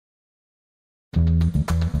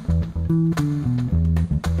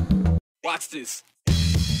Watch this.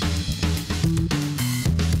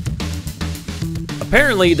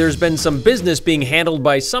 Apparently, there's been some business being handled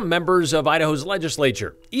by some members of Idaho's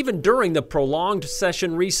legislature, even during the prolonged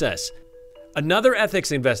session recess. Another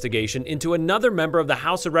ethics investigation into another member of the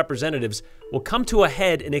House of Representatives will come to a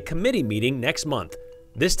head in a committee meeting next month,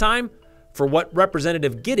 this time for what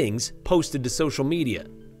Representative Giddings posted to social media.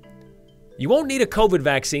 You won't need a COVID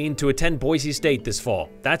vaccine to attend Boise State this fall.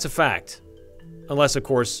 That's a fact. Unless, of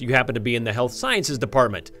course, you happen to be in the health sciences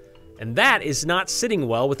department. And that is not sitting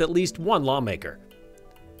well with at least one lawmaker.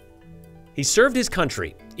 He served his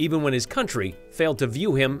country, even when his country failed to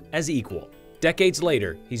view him as equal. Decades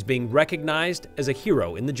later, he's being recognized as a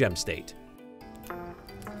hero in the Gem State.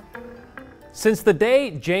 Since the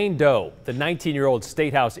day Jane Doe, the 19-year-old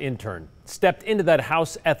State House intern, stepped into that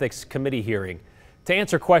House Ethics Committee hearing to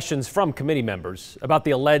answer questions from committee members about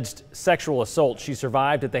the alleged sexual assault she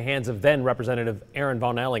survived at the hands of then Representative Aaron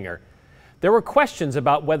Von Ellinger, there were questions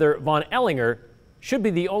about whether Von Ellinger should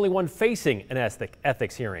be the only one facing an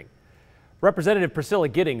ethics hearing. Representative Priscilla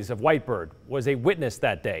Giddings of Whitebird was a witness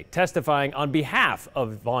that day, testifying on behalf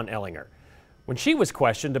of Von Ellinger when she was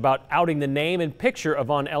questioned about outing the name and picture of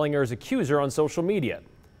Von Ellinger's accuser on social media.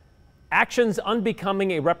 Actions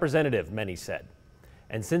unbecoming a representative, many said.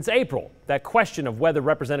 And since April, that question of whether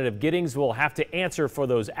Representative Giddings will have to answer for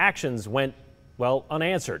those actions went, well,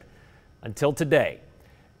 unanswered until today.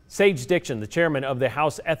 Sage Dixon, the chairman of the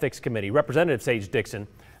House Ethics Committee, Representative Sage Dixon,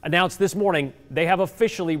 announced this morning they have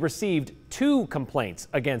officially received 2 complaints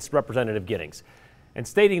against Representative Giddings, and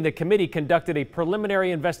stating the committee conducted a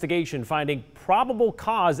preliminary investigation finding probable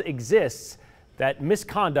cause exists that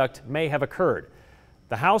misconduct may have occurred.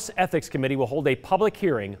 The House Ethics Committee will hold a public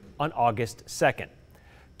hearing on August 2nd.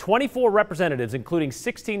 24 representatives, including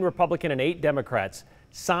 16 Republican and 8 Democrats,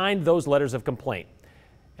 signed those letters of complaint,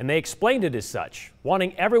 and they explained it as such,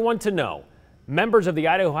 wanting everyone to know members of the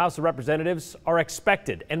Idaho House of Representatives are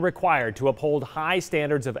expected and required to uphold high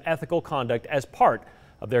standards of ethical conduct as part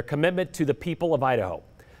of their commitment to the people of Idaho.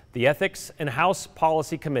 The Ethics and House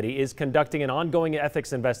Policy Committee is conducting an ongoing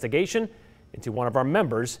ethics investigation into one of our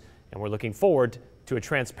members, and we're looking forward to a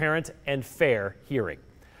transparent and fair hearing.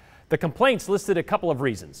 The complaints listed a couple of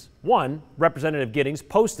reasons. One, Representative Giddings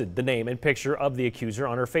posted the name and picture of the accuser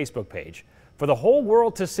on her Facebook page for the whole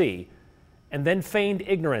world to see and then feigned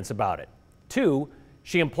ignorance about it. 2,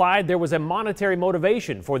 she implied there was a monetary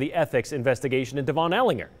motivation for the ethics investigation into Von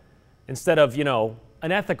Ellinger instead of,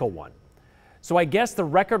 an ethical one. So I guess the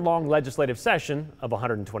record-long legislative session of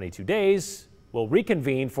 122 days will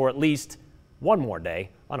reconvene for at least one more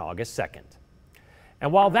day on August 2nd.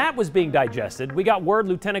 And while that was being digested, we got word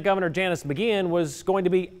Lieutenant Governor Janice McGeehan was going to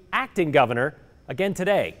be acting governor again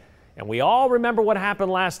today. And we all remember what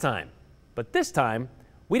happened last time. But this time,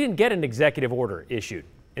 we didn't get an executive order issued.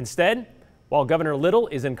 Instead, while Governor Little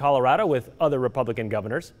is in Colorado with other Republican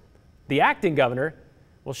governors, the acting governor,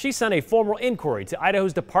 well, she sent a formal inquiry to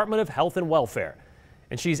Idaho's Department of Health and Welfare.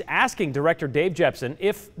 And she's asking Director Dave Jepsen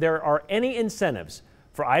if there are any incentives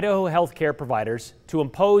for Idaho healthcare providers to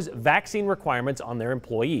impose vaccine requirements on their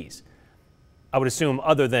employees. I would assume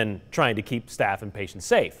other than trying to keep staff and patients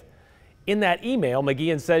safe. In that email,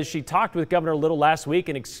 McGeehan says she talked with Governor Little last week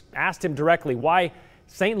and asked him directly why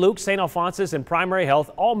St. Luke's, St. Alphonsus, and Primary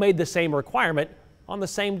Health all made the same requirement on the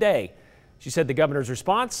same day. She said the governor's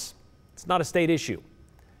response, it's not a state issue.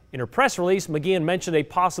 In her press release, McGeehan mentioned a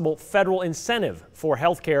possible federal incentive for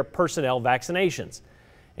healthcare personnel vaccinations.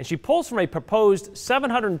 And she pulls from a proposed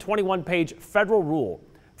 721-page federal rule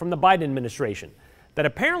from the Biden administration that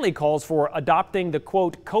apparently calls for adopting the,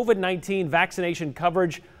 quote, COVID-19 vaccination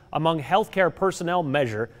coverage among healthcare personnel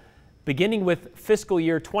measure beginning with fiscal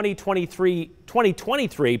year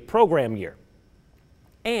 2023 program year.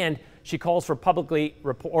 And she calls for publicly,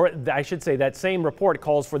 or I should say that same report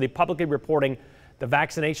calls for the publicly reporting the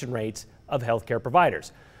vaccination rates of healthcare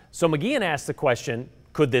providers. So McGeehan asked the question,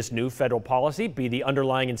 could this new federal policy be the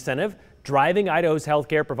underlying incentive driving Idaho's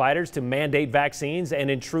healthcare providers to mandate vaccines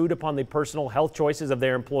and intrude upon the personal health choices of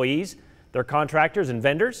their employees, their contractors, and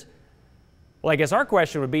vendors? Well, I guess our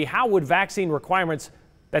question would be, how would vaccine requirements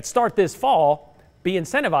that start this fall be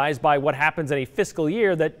incentivized by what happens in a fiscal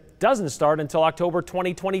year that doesn't start until October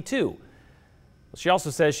 2022? Well, she also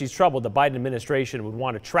says she's troubled the Biden administration would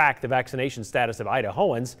want to track the vaccination status of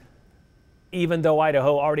Idahoans, even though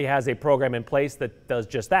Idaho already has a program in place that does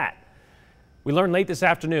just that. We learned late this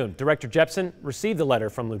afternoon, Director Jepsen received a letter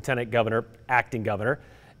from Lieutenant Governor, acting governor,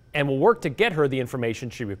 and will work to get her the information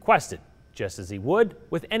she requested, just as he would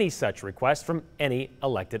with any such request from any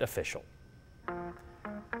elected official.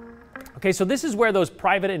 Okay, so this is where those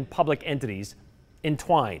private and public entities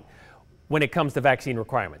entwine. when it comes to vaccine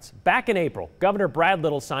requirements. Back in April, Governor Brad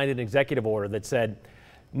Little signed an executive order that said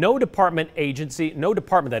no department agency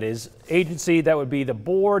that would be the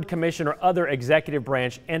board, commission, or other executive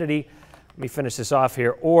branch entity, let me finish this off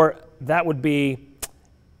here, or that would be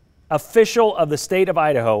official of the state of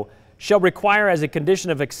Idaho, shall require as a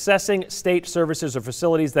condition of accessing state services or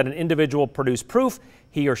facilities that an individual produce proof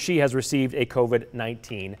he or she has received a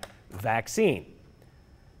COVID-19 vaccine.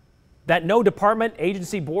 That no department,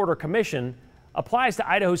 agency, board, or commission applies to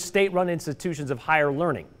Idaho's state-run institutions of higher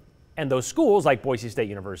learning. And those schools, like Boise State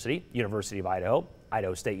University, University of Idaho,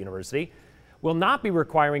 Idaho State University, will not be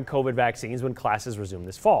requiring COVID vaccines when classes resume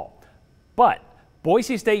this fall. But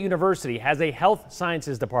Boise State University has a health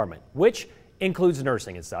sciences department, which includes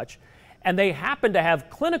nursing and such, and they happen to have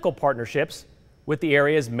clinical partnerships with the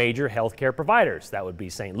area's major healthcare providers. That would be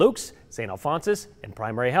St. Luke's, St. Alphonsus, and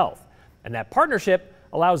Primary Health. And that partnership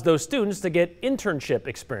allows those students to get internship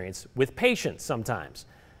experience with patients sometimes.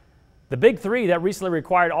 The big three that recently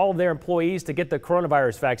required all of their employees to get the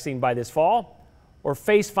coronavirus vaccine by this fall or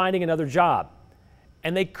face finding another job.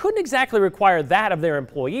 And they couldn't exactly require that of their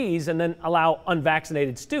employees and then allow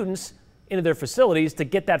unvaccinated students into their facilities to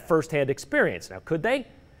get that firsthand experience. Now, could they?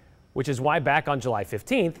 Which is why back on July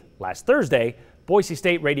 15th, last Thursday, Boise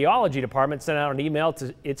State Radiology Department sent out an email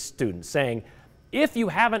to its students saying, if you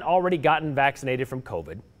haven't already gotten vaccinated from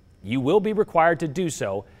COVID, you will be required to do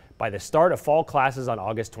so by the start of fall classes on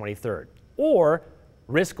August 23rd, or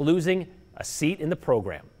risk losing a seat in the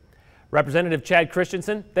program. Representative Chad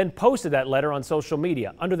Christensen then posted that letter on social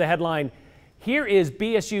media under the headline, "Here is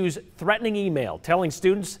BSU's threatening email telling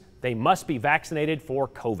students they must be vaccinated for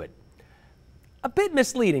COVID." A bit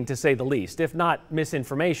misleading to say the least, if not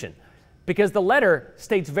misinformation, because the letter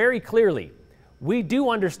states very clearly, we do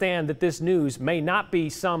understand that this news may not be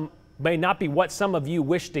what some of you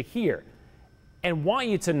wish to hear, and want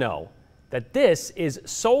you to know that this is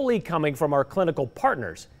solely coming from our clinical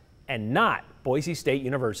partners and not Boise State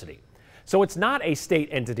University. So it's not a state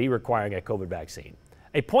entity requiring a COVID vaccine.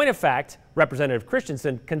 A point of fact, Representative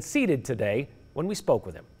Christensen conceded today when we spoke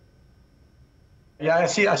with him. Yeah, I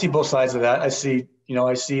see both sides of that. I see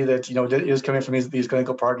that, it is coming from these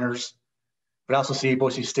clinical partners, but I also see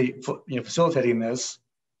Boise State, facilitating this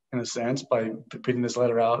in a sense by putting this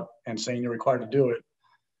letter out and saying you're required to do it.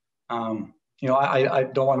 I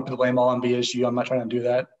don't want to put the blame all on BSU. I'm not trying to do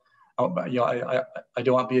that. I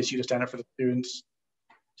don't want BSU to stand up for the students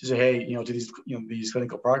to say, hey, to these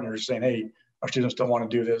clinical partners saying, hey, our students don't want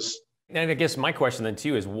to do this. And I guess my question then to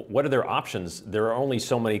you is, what are their options? There are only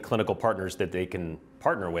so many clinical partners that they can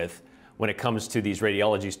partner with when it comes to these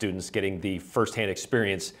radiology students getting the firsthand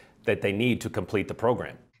experience that they need to complete the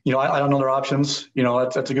program. I don't know their options.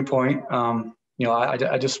 That's a good point.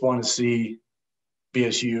 I just want to see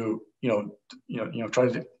BSU, try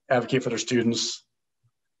to advocate for their students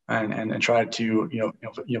and try to,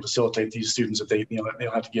 facilitate these students if they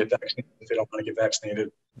don't have to get vaccinated, if they don't want to get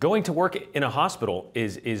vaccinated. Going to work in a hospital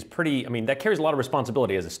is pretty, that carries a lot of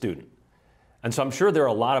responsibility as a student. And so I'm sure there are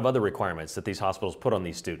a lot of other requirements that these hospitals put on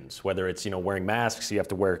these students, whether it's, wearing masks, you have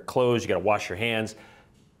to wear clothes, you got to wash your hands,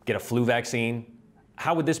 get a flu vaccine.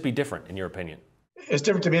 How would this be different in your opinion? It's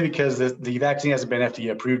different to me because the vaccine hasn't been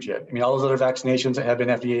FDA approved yet. All those other vaccinations that have been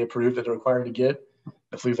FDA approved that are required to get,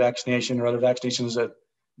 the flu vaccination or other vaccinations that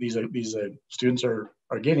these students are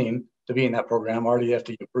getting to be in that program already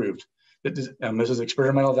FDA approved. This is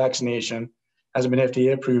experimental vaccination, hasn't been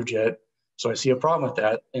FDA approved yet. So I see a problem with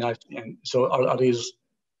that. And so are these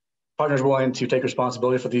partners willing to take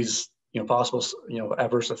responsibility for these possible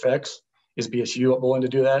adverse effects? Is BSU willing to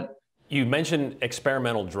do that? You mentioned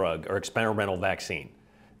experimental drug or experimental vaccine.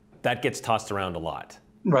 That gets tossed around a lot.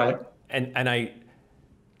 Right. And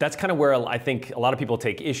that's kind of where I think a lot of people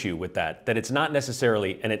take issue with that it's not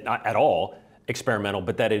necessarily, and it not at all, experimental,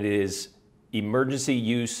 but that it is emergency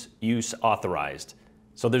use authorized.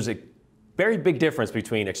 So there's a very big difference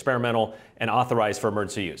between experimental and authorized for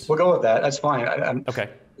emergency use. We'll go with that. That's fine. Okay.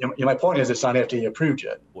 My point is it's not FDA approved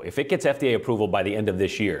yet. If it gets FDA approval by the end of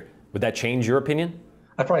this year, would that change your opinion?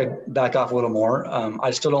 I'd probably back off a little more. I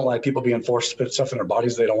still don't like people being forced to put stuff in their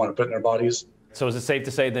bodies they don't want to put in their bodies. So is it safe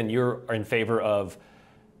to say then you're in favor of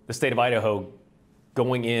the state of Idaho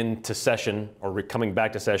going into session or coming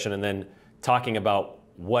back to session and then talking about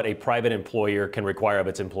what a private employer can require of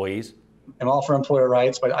its employees? I'm all for employer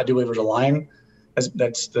rights, but I do believe there's a line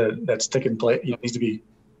that's taken place.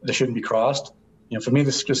 That shouldn't be crossed. For me,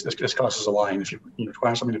 this crosses a line. If you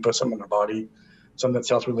require somebody to put something in their body, something that's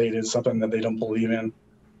health related, something that they don't believe in,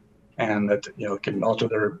 and that can alter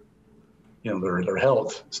their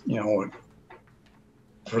health,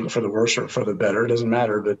 for the worse or for the better, it doesn't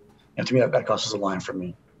matter. But to me, that crosses a line for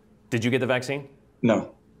me. Did you get the vaccine?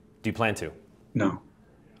 No. Do you plan to? No.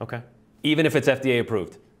 Okay. Even if it's FDA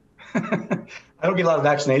approved? I don't get a lot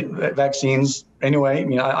of vaccines anyway. I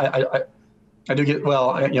mean, I do get, well,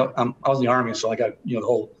 I was in the Army, so I got, the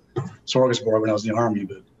whole smorgasbord when I was in the Army.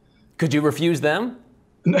 But could you refuse them?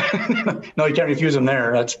 No, you can't refuse them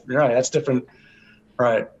there. That's right. That's different.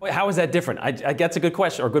 Right. Wait, how is that different? I that's a good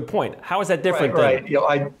question or a good point. How is that different? Right. If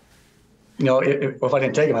I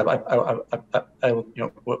didn't take them, I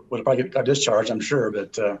would probably got discharged, I'm sure.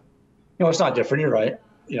 But it's not different. You're right.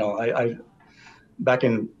 I back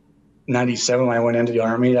in '97 when I went into the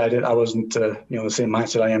Army, I wasn't the same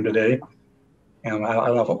mindset I am today. And I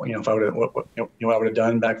don't know if I would have what I would have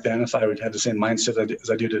done back then if I would have the same mindset as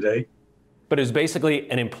I do today. But it was basically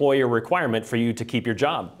an employer requirement for you to keep your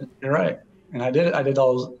job. You're right. And I did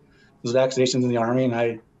all those vaccinations in the Army, and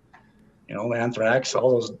I, anthrax,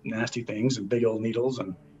 all those nasty things, and big old needles,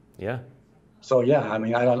 and yeah. So yeah, I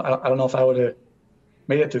mean, I don't know if I would have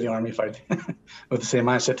made it to the Army if I with the same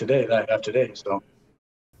mindset today that I have today. So.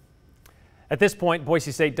 At this point,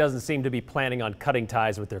 Boise State doesn't seem to be planning on cutting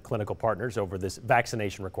ties with their clinical partners over this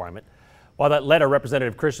vaccination requirement. While that letter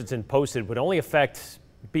Representative Christensen posted would only affect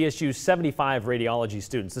BSU's 75 radiology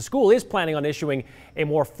students, the school is planning on issuing a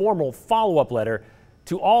more formal follow-up letter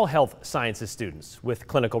to all health sciences students with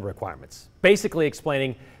clinical requirements, basically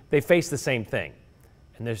explaining they face the same thing,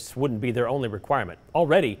 and this wouldn't be their only requirement.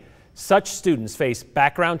 Already, such students face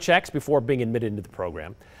background checks before being admitted into the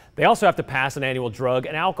program. They also have to pass an annual drug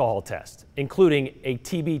and alcohol test, including a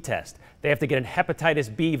TB test. They have to get an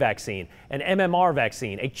hepatitis B vaccine, an MMR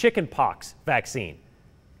vaccine, a chickenpox vaccine,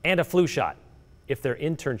 and a flu shot if their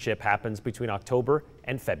internship happens between October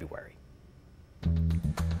and February.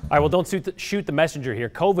 All right, well, don't shoot the messenger here.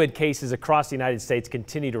 COVID cases across the United States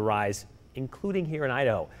continue to rise, including here in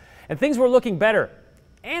Idaho. And things were looking better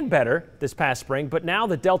and better this past spring, but now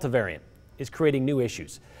the Delta variant is creating new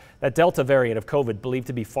issues. That Delta variant of COVID, believed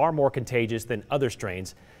to be far more contagious than other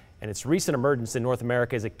strains, and its recent emergence in North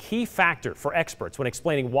America is a key factor for experts when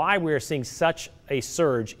explaining why we are seeing such a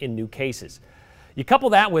surge in new cases. You couple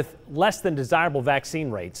that with less than desirable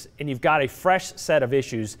vaccine rates, and you've got a fresh set of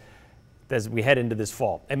issues as we head into this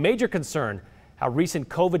fall. A major concern, how recent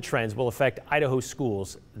COVID trends will affect Idaho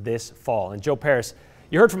schools this fall. And Joe Paris,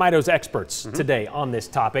 you heard from Idaho's experts today on this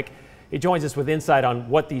topic. He joins us with insight on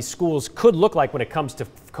what these schools could look like when it comes to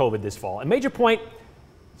COVID this fall. A major point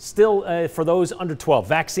still for those under 12,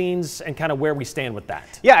 vaccines and kind of where we stand with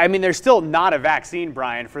that. Yeah, I mean, there's still not a vaccine,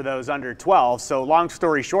 Brian, for those under 12. So long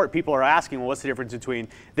story short, people are asking, well, what's the difference between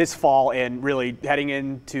this fall and really heading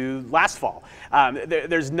into last fall?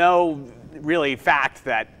 There's no really fact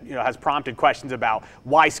that has prompted questions about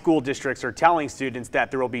why school districts are telling students that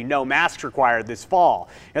there will be no masks required this fall.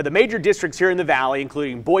 The major districts here in the Valley,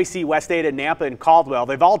 including Boise, West Ada, Nampa, and Caldwell,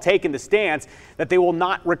 they've all taken the stance that they will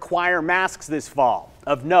not require masks this fall.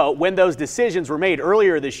 Of note, when those decisions were made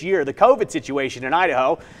earlier this year, the COVID situation in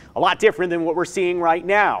Idaho, a lot different than what we're seeing right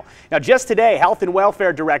now. Now, just today, Health and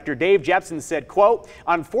Welfare Director Dave Jepson said, quote,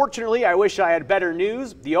 "Unfortunately, I wish I had better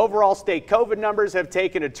news. The overall state COVID numbers have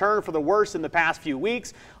taken a turn for the worse in the past few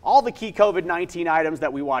weeks. All the key COVID-19 items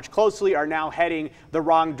that we watch closely are now heading the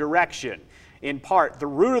wrong direction. In part, the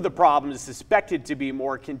root of the problem is suspected to be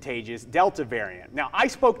more contagious Delta variant." Now, I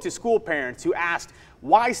spoke to school parents who asked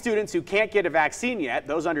why students who can't get a vaccine yet,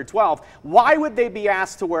 those under 12, why would they be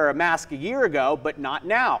asked to wear a mask a year ago but not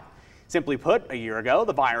now? Simply put, a year ago,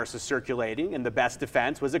 the virus was circulating and the best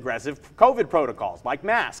defense was aggressive COVID protocols like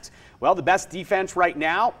masks. Well, the best defense right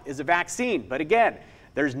now is a vaccine, but again,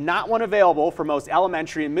 there's not one available for most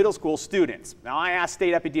elementary and middle school students. Now, I asked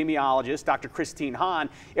state epidemiologist Dr. Christine Hahn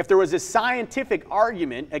if there was a scientific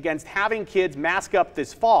argument against having kids mask up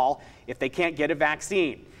this fall if they can't get a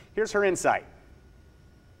vaccine. Here's her insight.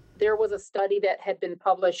 There was a study that had been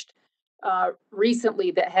published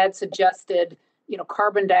recently that had suggested,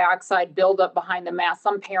 carbon dioxide buildup behind the mask.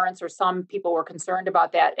 Some parents or some people were concerned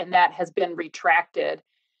about that, and that has been retracted.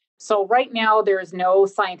 So right now, there is no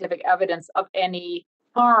scientific evidence of any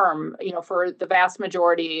harm, for the vast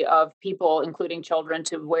majority of people, including children,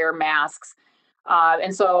 to wear masks.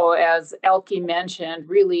 And so, as Elke mentioned,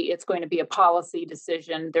 really, it's going to be a policy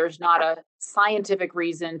decision. There's not a scientific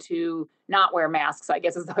reason to not wear masks, I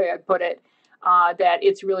guess is the way I'd put it, that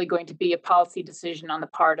it's really going to be a policy decision on the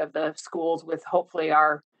part of the schools with hopefully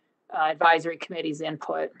our advisory committee's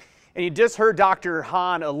input. And you just heard Dr.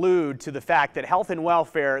 Hahn allude to the fact that Health and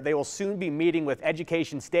Welfare, they will soon be meeting with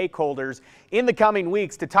education stakeholders in the coming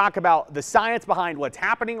weeks to talk about the science behind what's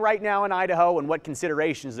happening right now in Idaho and what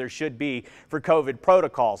considerations there should be for COVID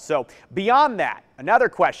protocols. So beyond that, Another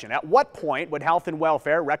question, at what point would health and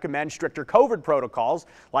welfare recommend stricter COVID protocols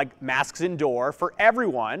like masks indoor for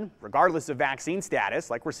everyone, regardless of vaccine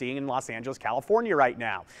status, like we're seeing in Los Angeles, California right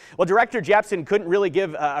now? Well, Director Jepsen couldn't really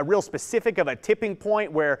give a real specific of a tipping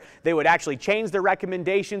point where they would actually change their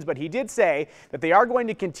recommendations, but he did say that they are going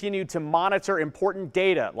to continue to monitor important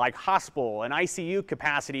data like hospital and ICU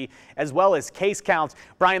capacity, as well as case counts.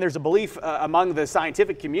 Brian, there's a belief among the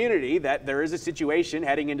scientific community that there is a situation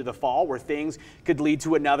heading into the fall where things could lead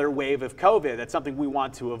to another wave of COVID. That's something we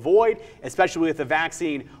want to avoid, especially with the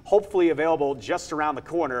vaccine hopefully available just around the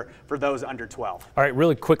corner for those under 12. All right,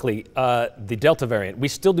 really quickly, the Delta variant. We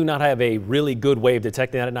still do not have a really good way of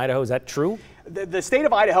detecting that in Idaho. Is that true? The state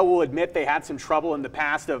of Idaho will admit they had some trouble in the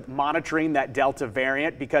past of monitoring that Delta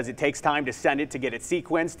variant because it takes time to send it to get it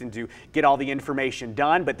sequenced and to get all the information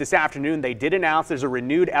done. But this afternoon they did announce there's a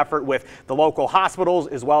renewed effort with the local hospitals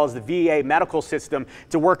as well as the VA medical system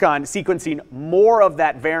to work on sequencing more of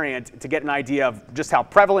that variant to get an idea of just how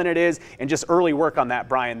prevalent it is, and just early work on that,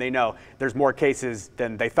 Brian. They know there's more cases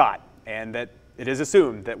than they thought, and that it is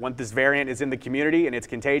assumed that once this variant is in the community and it's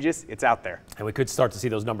contagious, it's out there. And we could start to see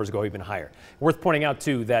those numbers go even higher. Worth pointing out,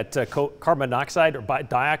 too, that carbon monoxide or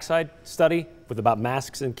dioxide study about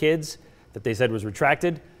masks and kids that they said was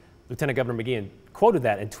retracted. Lieutenant Governor McGeehan quoted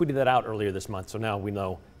that and tweeted that out earlier this month. So now we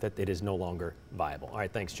know that it is no longer viable. All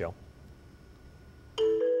right, thanks, Joe.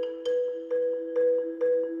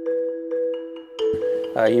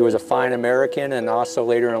 He was a fine American and also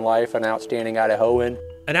later in life an outstanding Idahoan.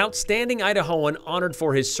 An outstanding Idahoan honored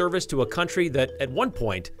for his service to a country that at one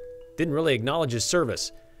point didn't really acknowledge his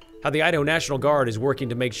service. How the Idaho National Guard is working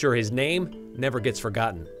to make sure his name never gets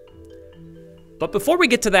forgotten. But before we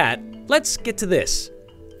get to that, let's get to this.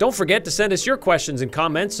 Don't forget to send us your questions and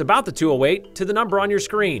comments about the 208 to the number on your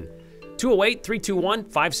screen,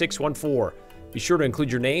 208-321-5614. Be sure to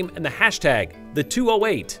include your name and the hashtag, the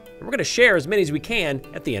 208. And we're going to share as many as we can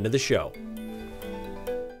at the end of the show.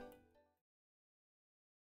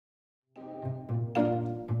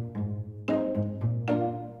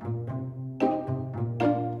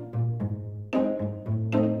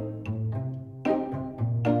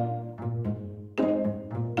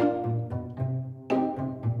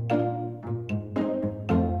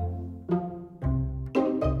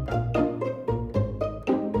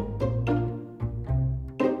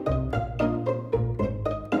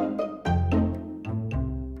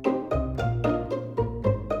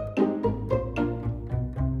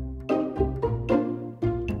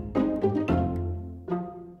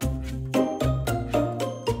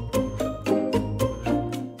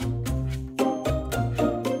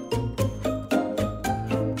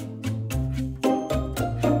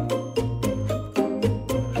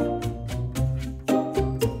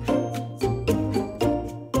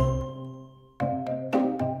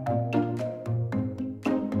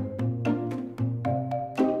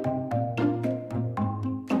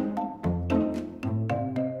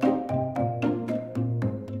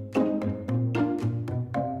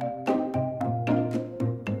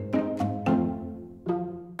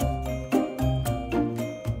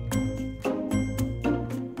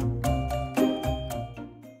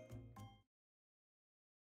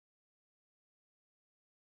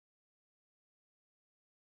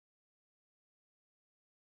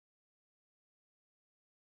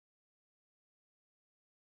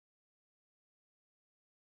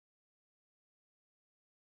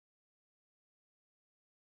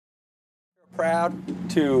 Proud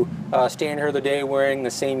to stand here today wearing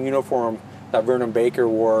the same uniform that Vernon Baker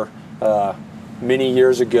wore many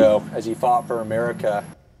years ago as he fought for America.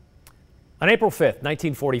 On April 5th,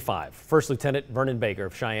 1945, First Lieutenant Vernon Baker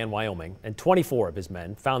of Cheyenne, Wyoming, and 24 of his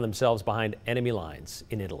men found themselves behind enemy lines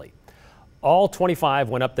in Italy. All 25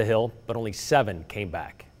 went up the hill, but only 7 came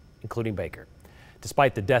back, including Baker.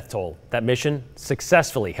 Despite the death toll, that mission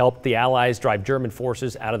successfully helped the Allies drive German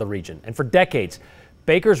forces out of the region. And for decades,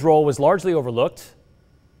 Baker's role was largely overlooked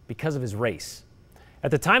because of his race. At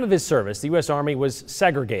the time of his service, the U.S. Army was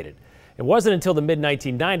segregated. It wasn't until the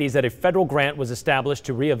mid-1990s that a federal grant was established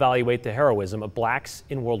to reevaluate the heroism of blacks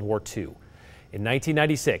in World War II. In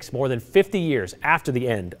 1996, more than 50 years after the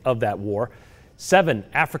end of that war, 7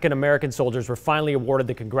 African-American soldiers were finally awarded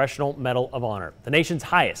the Congressional Medal of Honor, the nation's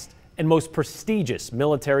highest and most prestigious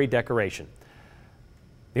military decoration.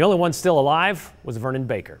 The only one still alive was Vernon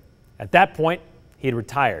Baker. At that point, he had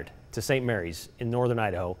retired to St. Mary's in northern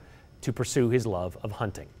Idaho to pursue his love of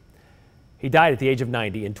hunting. He died at the age of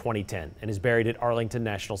 90 in 2010 and is buried at Arlington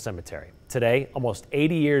National Cemetery. Today, almost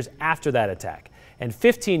 80 years after that attack and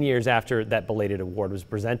 15 years after that belated award was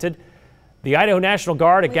presented, the Idaho National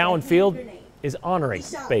Guard at Gowan Field is honoring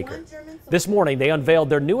Baker. This morning, they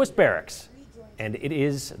unveiled their newest barracks and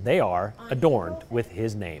they are adorned with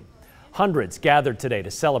his name. Hundreds gathered today to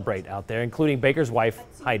celebrate out there, including Baker's wife,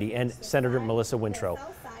 Heidi, and Senator Melissa Wintrow,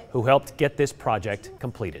 who helped get this project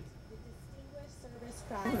completed.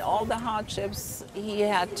 All the hardships he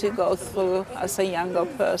had to go through as a younger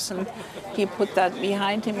person, he put that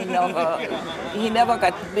behind him. He never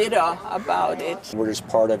got bitter about it. We're just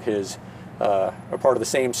part of his, a part of the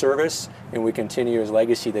same service, and we continue his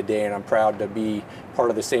legacy today, and I'm proud to be part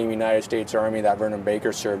of the same United States Army that Vernon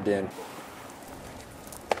Baker served in.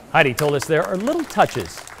 Heidi told us there are little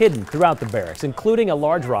touches hidden throughout the barracks, including a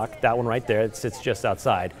large rock, that one right there that sits just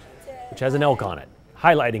outside, which has an elk on it,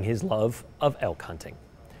 highlighting his love of elk hunting.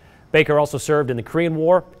 Baker also served in the Korean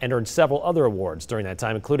War and earned several other awards during that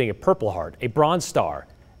time, including a Purple Heart, a Bronze Star,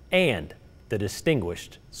 and the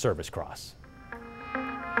Distinguished Service Cross.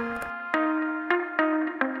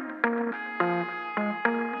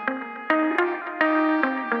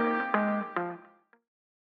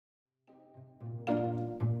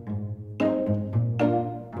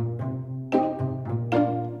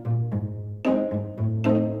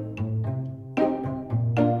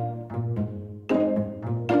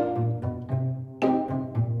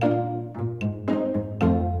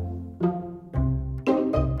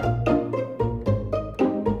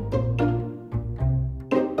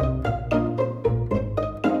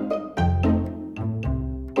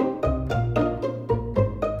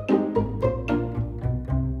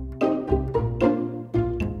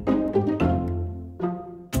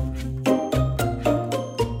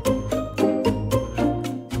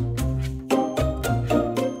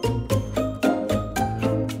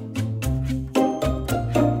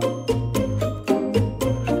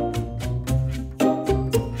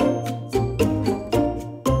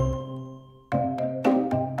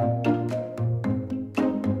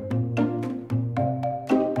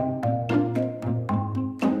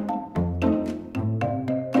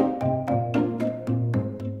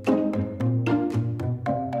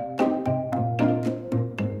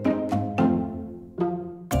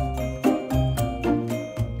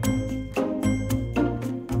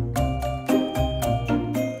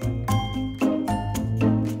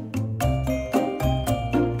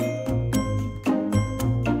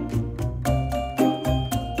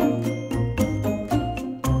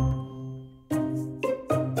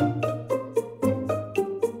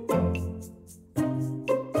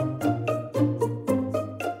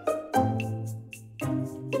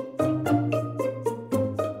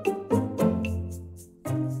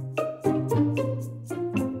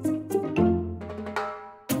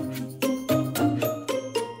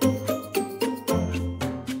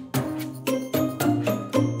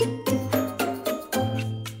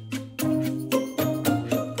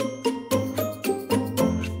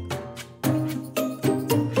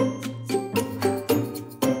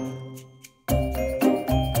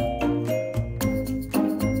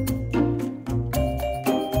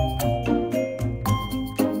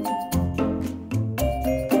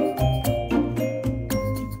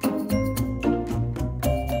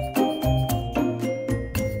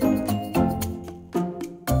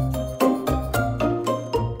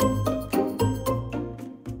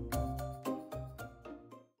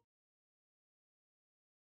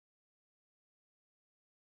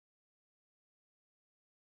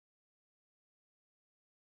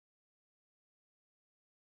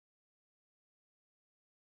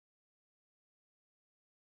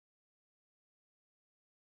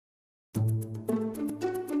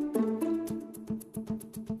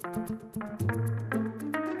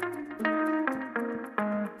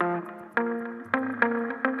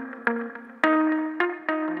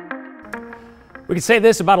 We could say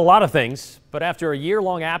this about a lot of things, but after a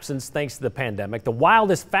year-long absence thanks to the pandemic, the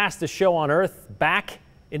wildest, fastest show on earth back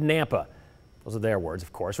in Nampa. Those are their words,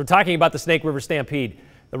 of course. We're talking about the Snake River Stampede,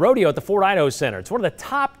 the rodeo at the Fort Idaho Center. It's one of the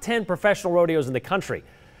top 10 professional rodeos in the country.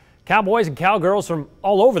 Cowboys and cowgirls from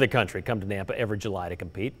all over the country come to Nampa every July to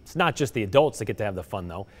compete. It's not just the adults that get to have the fun,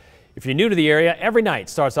 though. If you're new to the area, every night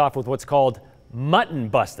starts off with what's called mutton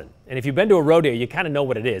busting. And if you've been to a rodeo, you kind of know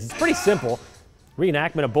what it is. It's pretty simple.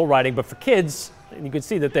 Reenactment of bull riding, but for kids, and you can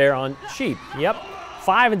see that they're on sheep. Yep,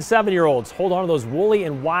 5- and 7-year-olds hold on to those woolly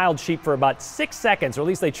and wild sheep for about 6 seconds, or at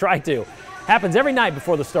least they try to. Happens every night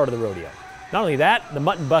before the start of the rodeo. Not only that, the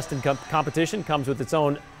mutton busting competition comes with its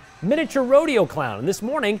own miniature rodeo clown. And this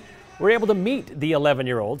morning, we're able to meet the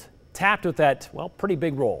 11-year-old, tapped with that, well, pretty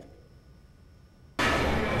big roll.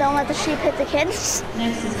 Don't let the sheep hit the kids,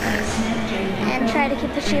 and try to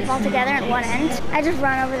keep the sheep all together at one end. I just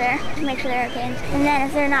run over there to make sure they're okay, and then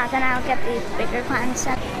if they're not, then I'll get the bigger clown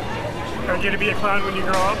instead. Are you going to be a clown when you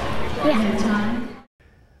grow up? Yeah.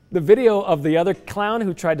 The video of the other clown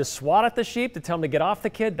who tried to swat at the sheep to tell him to get off the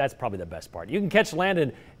kid, that's probably the best part. You can catch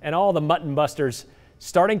Landon and all the Mutton Busters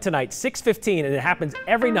starting tonight, 6:15, and it happens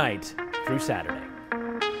every night through Saturday.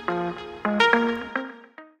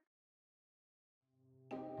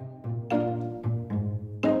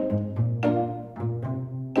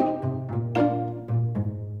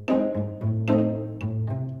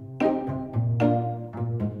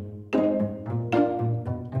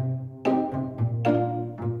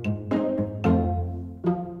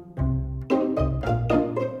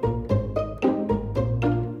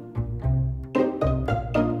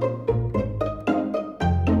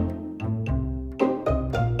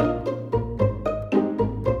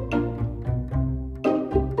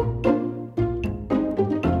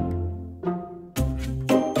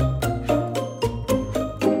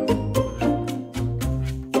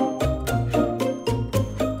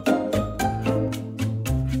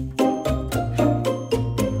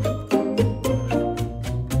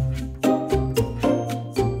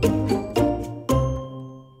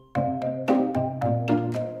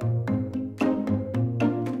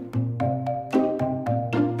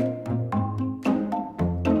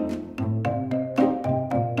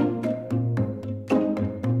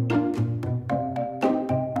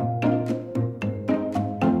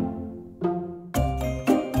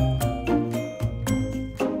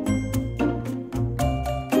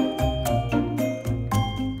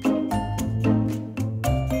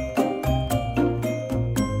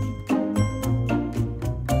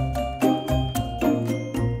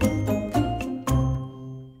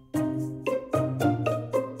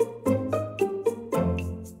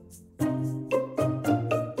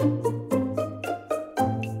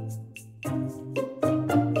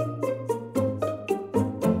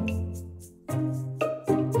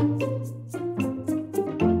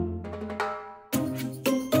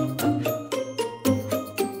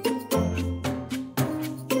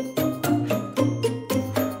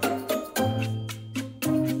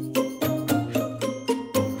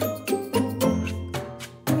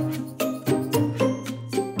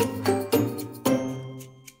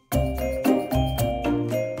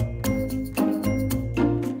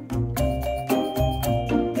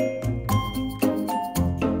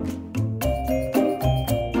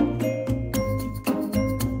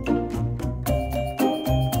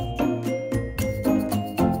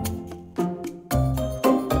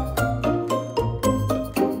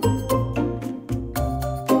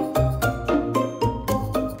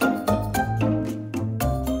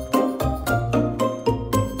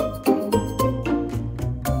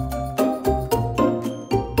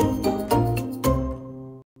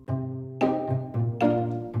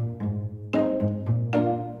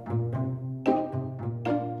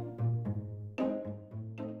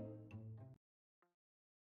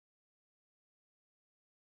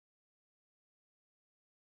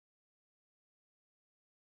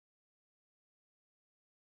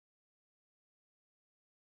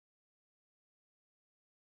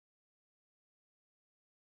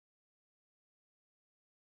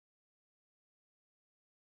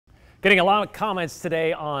 Getting a lot of comments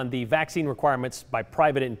today on the vaccine requirements by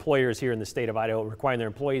private employers here in the state of Idaho, requiring their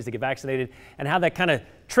employees to get vaccinated, and how that kind of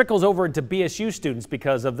trickles over into BSU students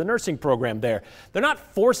because of the nursing program there. They're not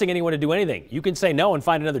forcing anyone to do anything. You can say no and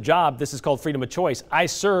find another job. This is called freedom of choice. I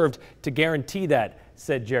served to guarantee that,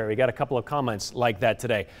 said Jerry. We got a couple of comments like that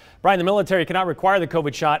today. Brian, the military cannot require the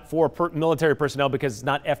COVID shot for military personnel because it's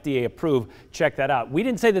not FDA approved. Check that out. We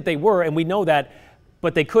didn't say that they were, and we know that,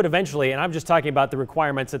 but they could eventually, and I'm just talking about the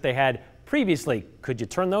requirements that they had previously. Could you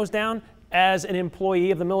turn those down as an employee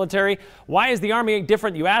of the military? Why is the Army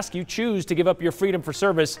different? You ask, you choose to give up your freedom for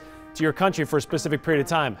service to your country for a specific period of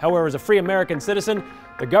time. However, as a free American citizen,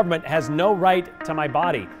 the government has no right to my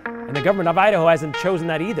body, and the government of Idaho hasn't chosen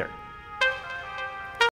that either.